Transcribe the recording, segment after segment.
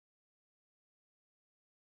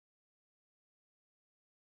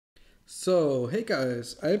So, hey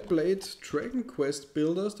guys, I played Dragon Quest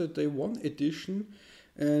Builders, the Day 1 edition,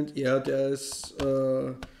 and yeah, there's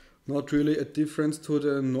not really a difference to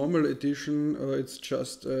the normal edition, it's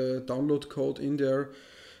just a download code in there.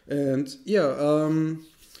 And yeah,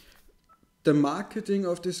 the marketing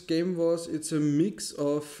of this game was it's a mix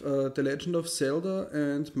of The Legend of Zelda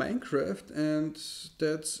and Minecraft, and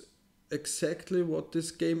that's exactly what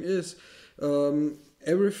this game is.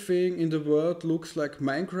 Everything in the world looks like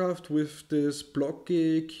Minecraft with these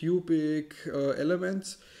blocky, cubic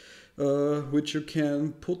elements which you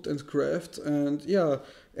can put and craft. And yeah,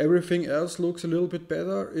 everything else looks a little bit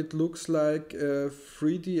better. It looks like a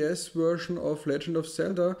 3DS version of Legend of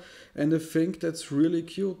Zelda, and I think that's really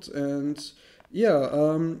cute. And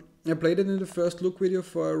yeah, I played it in the first look video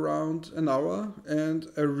for around an hour, and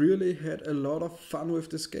I really had a lot of fun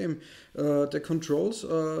with this game. The controls,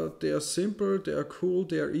 they are simple, they are cool,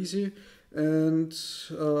 they are easy, and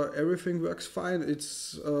everything works fine.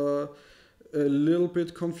 It's a little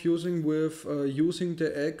bit confusing with using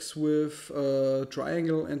the X with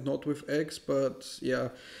triangle and not with X, but yeah,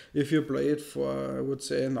 if you play it for, I would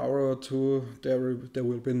say, an hour or two, there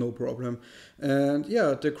will be no problem. And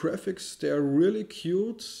yeah, the graphics, they are really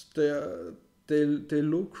cute. They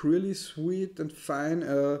look really sweet and fine.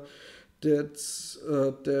 That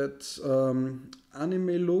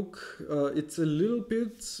anime look, it's a little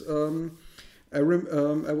bit. I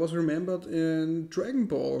was remembered in Dragon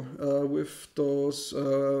Ball with those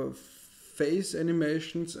face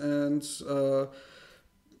animations and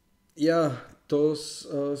yeah, those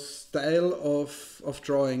style of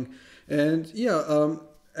drawing. And yeah,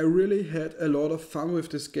 I really had a lot of fun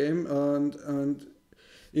with this game. And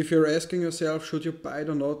if you're asking yourself, should you buy it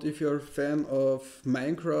or not, if you're a fan of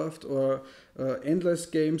Minecraft or endless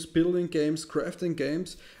games, building games, crafting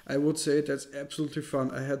games, I would say that's absolutely fun.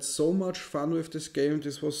 I had so much fun with this game.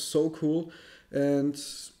 This was so cool. And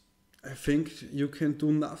I think you can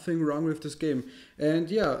do nothing wrong with this game. And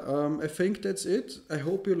yeah, I think that's it. I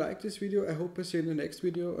hope you like this video. I hope I see you in the next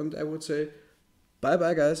video. And I would say, bye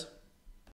bye guys.